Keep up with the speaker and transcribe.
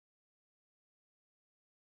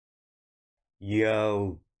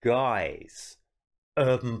Yo, guys,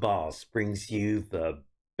 Urb'n Barz brings you the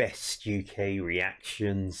best UK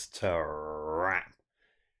reactions to rap,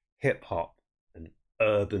 hip hop, and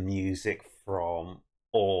urban music from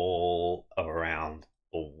all around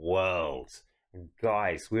the world. And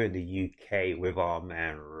guys, we're in the UK with our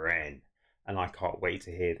man Ren, and I can't wait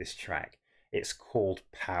to hear this track. It's called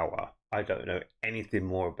Power. I don't know anything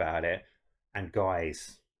more about it. And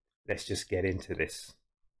guys, let's just get into this.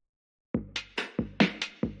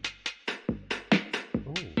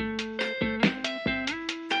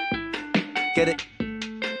 Get it?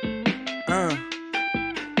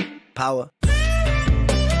 Power.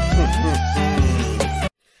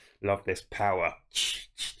 Love this power.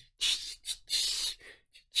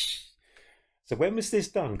 So when was this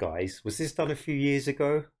done, guys? Was this done a few years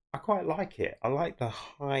ago? I quite like it. I like the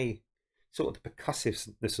high, sort of the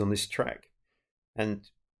percussiveness on this track. And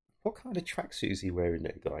what kind of tracksuit is he wearing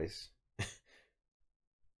there, guys?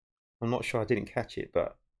 I'm not sure, I didn't catch it,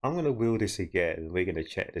 but I'm going to wheel this again and we're going to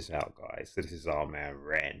check this out, guys. So this is our man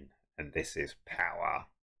Ren, and this is Power.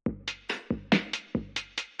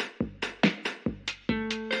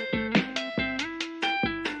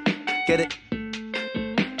 Get it?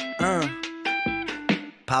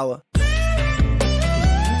 Power.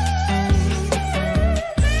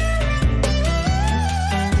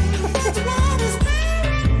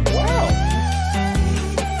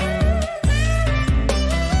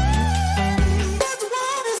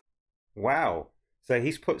 Wow. So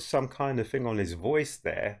he's put some kind of thing on his voice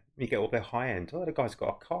there. You get all the high end. Oh, the guy's got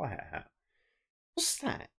a car hat. What's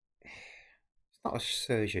that? It's not a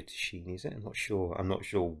Sergio Tacchini, is it? I'm not sure. I'm not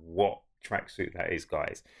sure what tracksuit that is,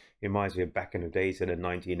 guys. It reminds me of back in the days in the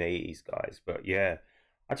 1980s, guys. But yeah,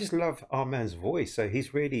 I just love our man's voice. So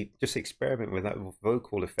he's really just experimenting with that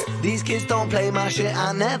vocal effect. These kids don't play my shit.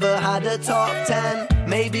 I never had a top 10.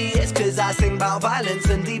 Maybe it's because I sing about violence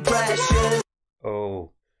and depression.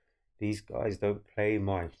 Oh. These guys don't play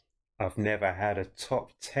mine. I've never had a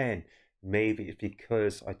top 10. Maybe it's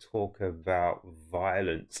because I talk about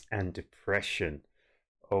violence and depression.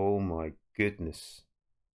 Oh my goodness.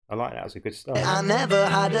 I like that. It's a good start. I never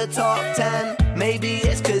had a top 10. Maybe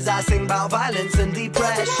it's because I sing about violence and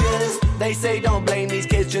depression. They say don't blame these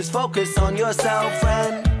kids, just focus on yourself,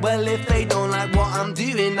 friend. Well, if they don't like what I'm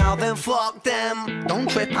doing now, then fuck them. Don't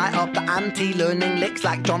trip, I up the ante. Learning licks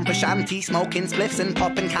like John Frusciante. Smoking spliffs and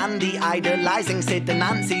popping candy. Idolizing Sid and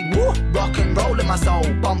Nancy. Woo! Rock and roll in my soul.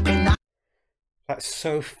 Bumping that. That's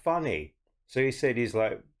so funny. So he said he's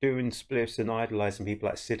like doing spliffs and idolizing people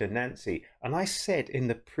like Sid and Nancy. And I said in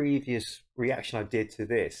the previous reaction I did to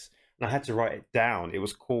this, and I had to write it down, it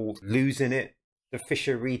was called Losing It, the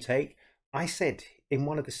Fisher retake. I said in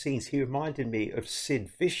one of the scenes, he reminded me of Sid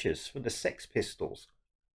Vicious from the Sex Pistols.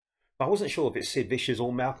 I wasn't sure if it's Sid Vicious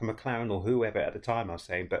or Malcolm McLaren or whoever at the time I was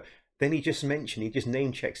saying, but then he just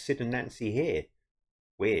name checked Sid and Nancy here.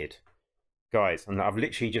 Weird. Guys, and I've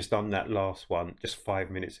literally just done that last one just 5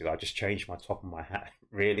 minutes ago. I just changed my top of my hat,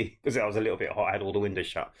 really, because I was a little bit hot. I had all the windows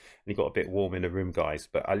shut and it got a bit warm in the room, guys.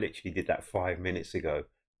 But I literally did that 5 minutes ago.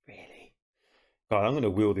 Really? Guys, I'm going to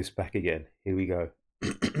wheel this back again. Here we go.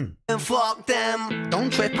 Fuck them.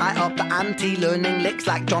 Don't trip, I up the ante. Learning licks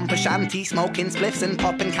like John Frusciante. Smoking spliffs and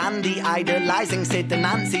popping candy. Idolizing Sid and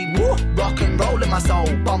Nancy. Woo! Rock and roll in my soul.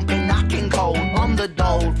 Bumping knocking cold on the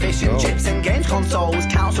dole. Fish and chips and games consoles.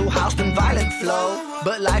 Council house and violent flow.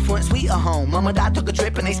 But life weren't sweet at home. Mum and dad took a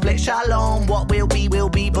trip and they split shalom. What will be,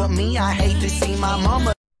 but me, I hate to see my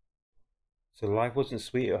mama. So life wasn't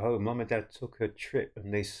sweet at home. Mum and dad took a trip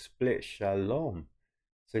and they split shalom.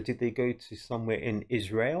 So did they go to somewhere in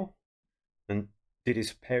Israel? And did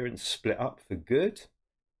his parents split up for good?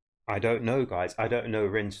 I don't know, guys. I don't know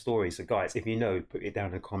Ren's story. So guys, if you know, put it down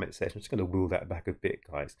in the comment section. I'm just going to wheel that back a bit,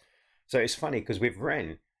 guys. So it's funny because with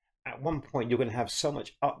Ren, at one point you're going to have so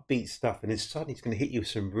much upbeat stuff and then suddenly it's going to hit you with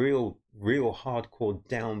some real hardcore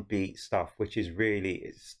downbeat stuff, which is really,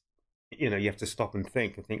 it's, you know, you have to stop and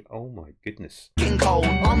think, oh my goodness. King cold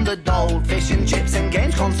on the dole, fish and chips and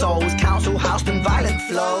games consoles, council house and violent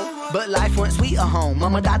flow. But life weren't sweet at home.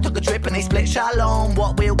 Mum and dad took a trip and they split shalom.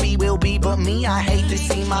 What will be, but me, I hate to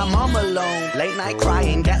see my mum alone. Late night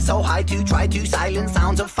crying, get so high to try to silence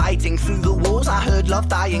sounds of fighting. Through the walls I heard love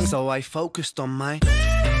dying, so I focused on my...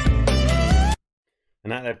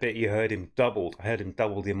 And at that bit you heard him doubled. I heard him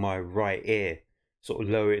doubled in my right ear. Sort of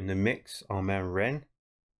lower it in the mix, our man Ren.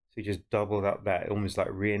 So he just doubled up that, almost like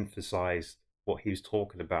re-emphasized what he was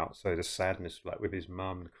talking about. So the sadness, like with his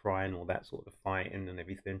mum and crying, all that sort of fighting and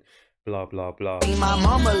everything, blah, blah, blah. My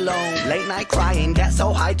mum alone, late night crying, get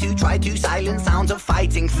so high to try to silence sounds of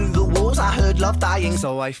fighting. Through the walls I heard love dying,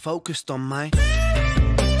 so I focused on my...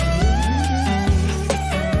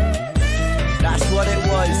 That's what it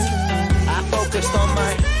was. I focused on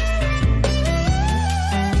my...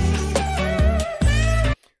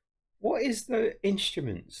 What is the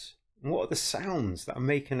instruments? What are the sounds that are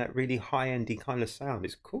making that really high-endy kind of sound?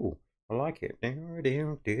 It's cool. I like it. It was.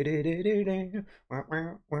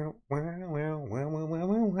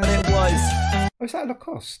 Oh, is that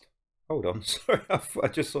Lacoste? Hold on, sorry, I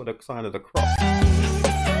just saw the sign of the cross.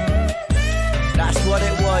 That's what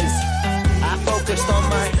it was. I focused on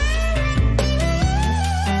my...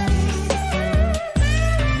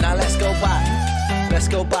 Now let's go back. Let's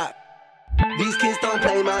go back. These kids don't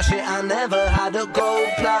play my shit, I never had a gold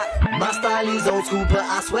plaque. My style is old school, but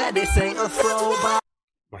I swear this ain't a throwback.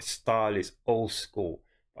 My style is old school,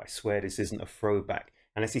 but I swear this isn't a throwback.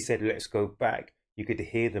 And as he said, let's go back, you could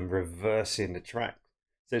hear them reversing the track.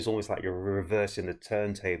 So it's almost like you're reversing the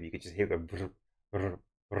turntable. You could just hear the brr, brr,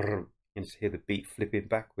 brr. You just hear the beat flipping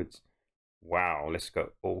backwards. Wow, let's go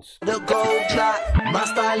old school. The gold plaque, my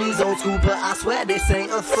style is old school, but I swear this ain't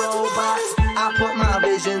a throwback. I put my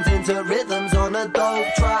visions into rhythms on a dope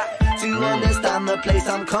track. To understand the place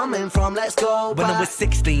I'm coming from, let's go back. When I was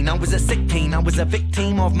 16, I was a sick teen. I was a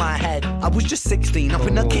victim of my head. I was just 16, up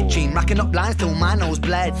in the kitchen, racking up lines till my nose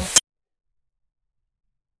bled.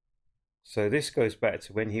 So this goes back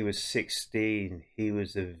to when he was 16, he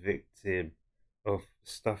was a victim of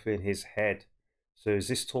stuff in his head. So is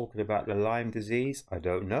this talking about the Lyme disease? I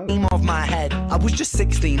don't know. Of my head. I was just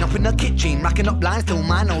 16, up in the kitchen, racking up lines till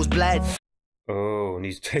my nose bled. Oh, and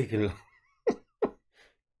he's taking...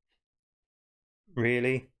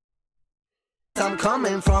 Really? I'm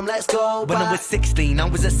coming from, let's go back. When I was 16, I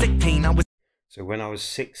was a sick teen. So when I was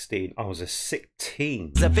 16, I was a sick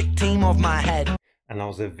teen. I was a victim of my head. And I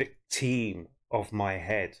was a victim of my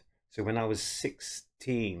head. So when I was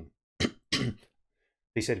 16,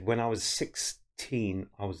 he said, when I was 16,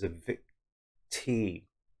 I was a victim.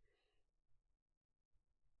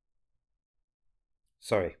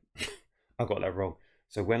 Sorry, I got that wrong.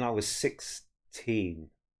 So when I was 16,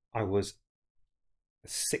 I was a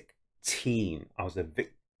sick teen. I was a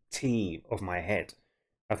victim of my head.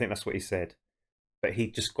 I think that's what he said. But he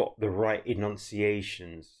just got the right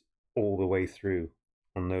enunciations all the way through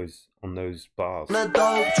on those bars. On a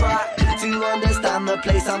dope track to understand the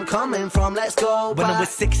place I'm coming from, let's go back. When I was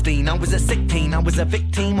 16, I was a sick teen. I was a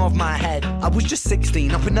victim of my head. I was just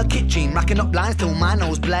 16, up in the kitchen, racking up lines till my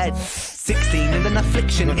nose bled. 16 in an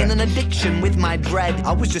affliction, in an addiction with my dread.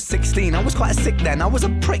 I was just 16, I was quite sick then. I was a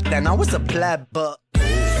prick then, I was a pleb, but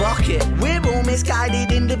fuck it, we're all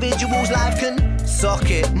misguided individuals, life can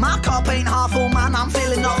suck it. My cup ain't half full, man, I'm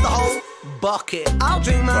filling up the whole bucket. I'll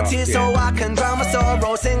drink my tears so I can drown my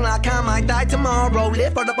sorrow. Sing like I might die tomorrow.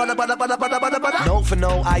 Live note for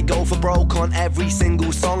note, I go for broke on every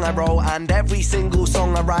single song I wrote. And every single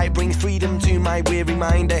song I write brings freedom to my weary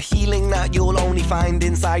mind. A healing that you'll only find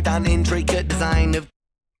inside an intricate design of...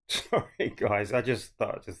 Sorry guys, I just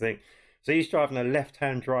started to think. So he's driving a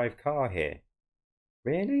left-hand drive car here.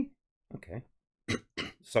 Really? Okay.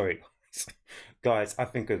 Sorry guys. Guys, I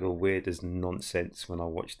think of the weirdest nonsense when I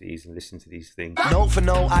watch these and listen to these things. Note for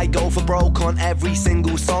note, I go for broke on every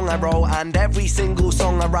single song I wrote. And every single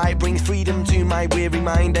song I write brings freedom to my weary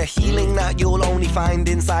mind. A healing that you'll only find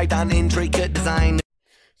inside an intricate design.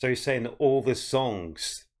 So he's saying that all the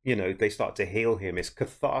songs, you know, they start to heal him. It's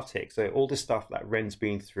cathartic. So all the stuff that Ren's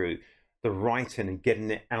been through, the writing and getting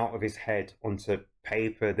it out of his head onto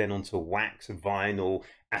paper, then onto wax, vinyl,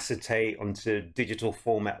 acetate, onto digital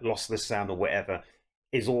format, lossless sound or whatever,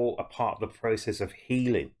 is all a part of the process of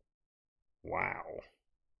healing. Wow.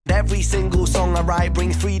 Every single song I write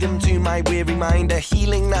brings freedom to my weary mind. A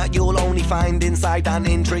healing that you'll only find inside an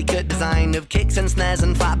intricate design of kicks and snares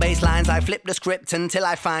and fat bass lines. I flip the script until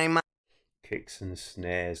I find my... Kicks and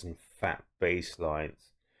snares and fat bass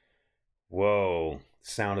lines. Whoa.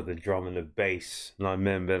 Sound of the drum and the bass. And I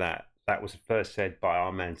remember that. That was first said by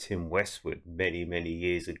our man Tim Westwood many, many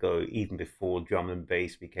years ago, even before drum and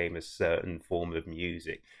bass became a certain form of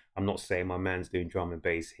music. I'm not saying my man's doing drum and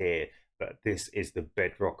bass here, but this is the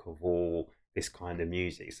bedrock of all this kind of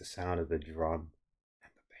music. It's the sound of the drum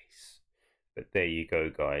and the bass. But there you go,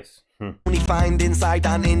 guys. Only find inside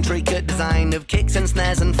an intricate design of kicks and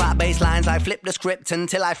snares and fat bass lines. I flip the script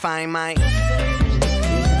until I find my...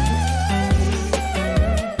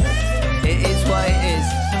 It is what it is.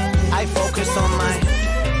 I focus on my...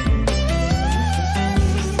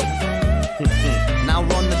 Now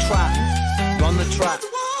run the track, run the track.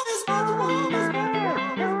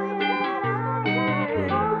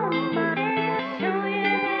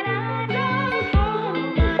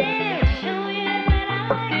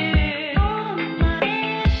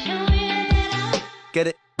 Get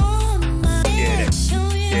it? Get it.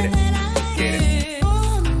 Get it. Get it.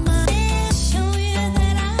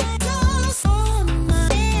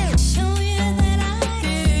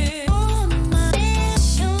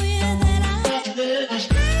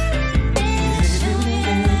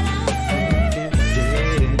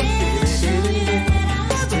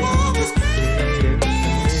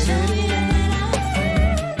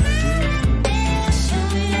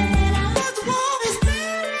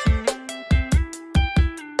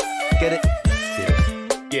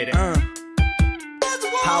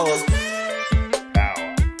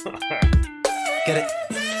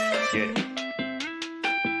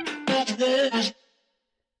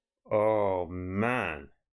 Oh man,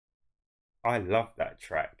 I love that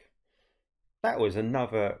track. That was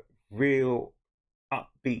another real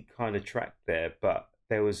upbeat kind of track there, but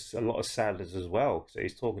there was a lot of sadness as well. So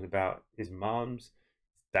he's talking about his mom's,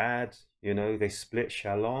 dad, you know, they split,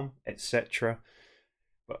 Shalom, etc.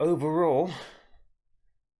 But overall,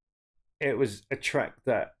 it was a track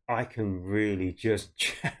that I can really just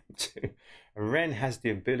jam to. And Ren has the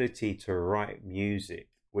ability to write music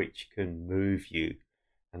which can move you.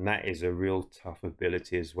 And that is a real tough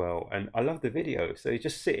ability as well. And I love the video. So he's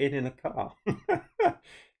just sitting in a car.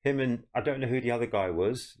 Him and I don't know who the other guy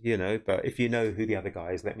was, you know, but if you know who the other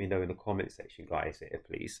guy is, let me know in the comment section, guys, here,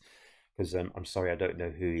 please. Because I'm sorry, I don't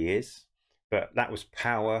know who he is. But that was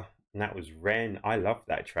Power and that was Ren. I love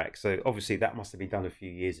that track. So obviously that must have been done a few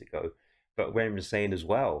years ago. But Ren was saying as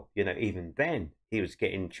well, you know, even then he was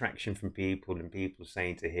getting traction from people and people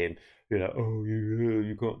saying to him, you know, oh,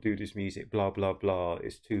 you can't do this music, blah, blah, blah.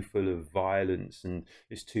 It's too full of violence and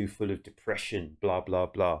it's too full of depression, blah, blah,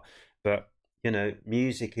 blah. But, you know,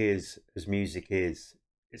 music is as music is.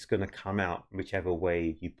 It's going to come out whichever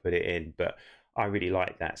way you put it in. But I really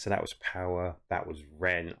like that. So that was Power. That was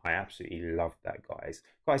Ren. I absolutely loved that, guys.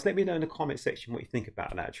 Guys, let me know in the comment section what you think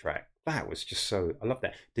about that track. That was just so, I love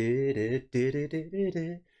that.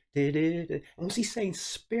 And was he saying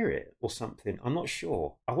spirit or something? I'm not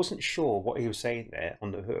sure. I wasn't sure what he was saying there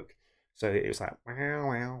on the hook. So it was like wow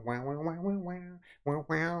wow wow wow wow wow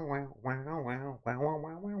wow wow wow wow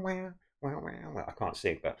wow wow wow. I can't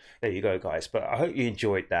sing, but there you go, guys. But I hope you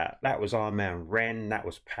enjoyed that. That was our man Ren. That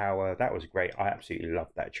was Power. That was great. I absolutely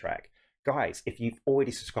loved that track. Guys, if you've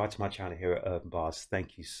already subscribed to my channel here at Urb'n Barz,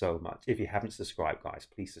 thank you so much. If you haven't subscribed, guys,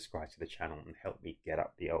 please subscribe to the channel and help me get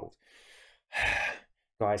up the old.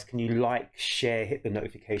 Guys, can you like, share, hit the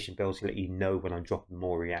notification bell to let you know when I'm dropping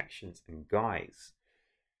more reactions? And guys,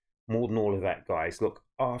 more than all of that, guys, look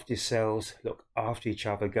after yourselves, look after each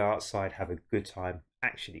other, go outside, have a good time.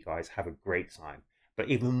 Actually, guys, have a great time. But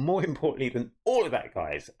even more importantly than all of that,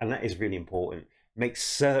 guys, and that is really important, make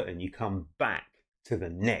certain you come back to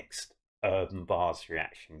the next Urb'n Barz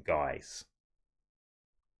reaction, guys.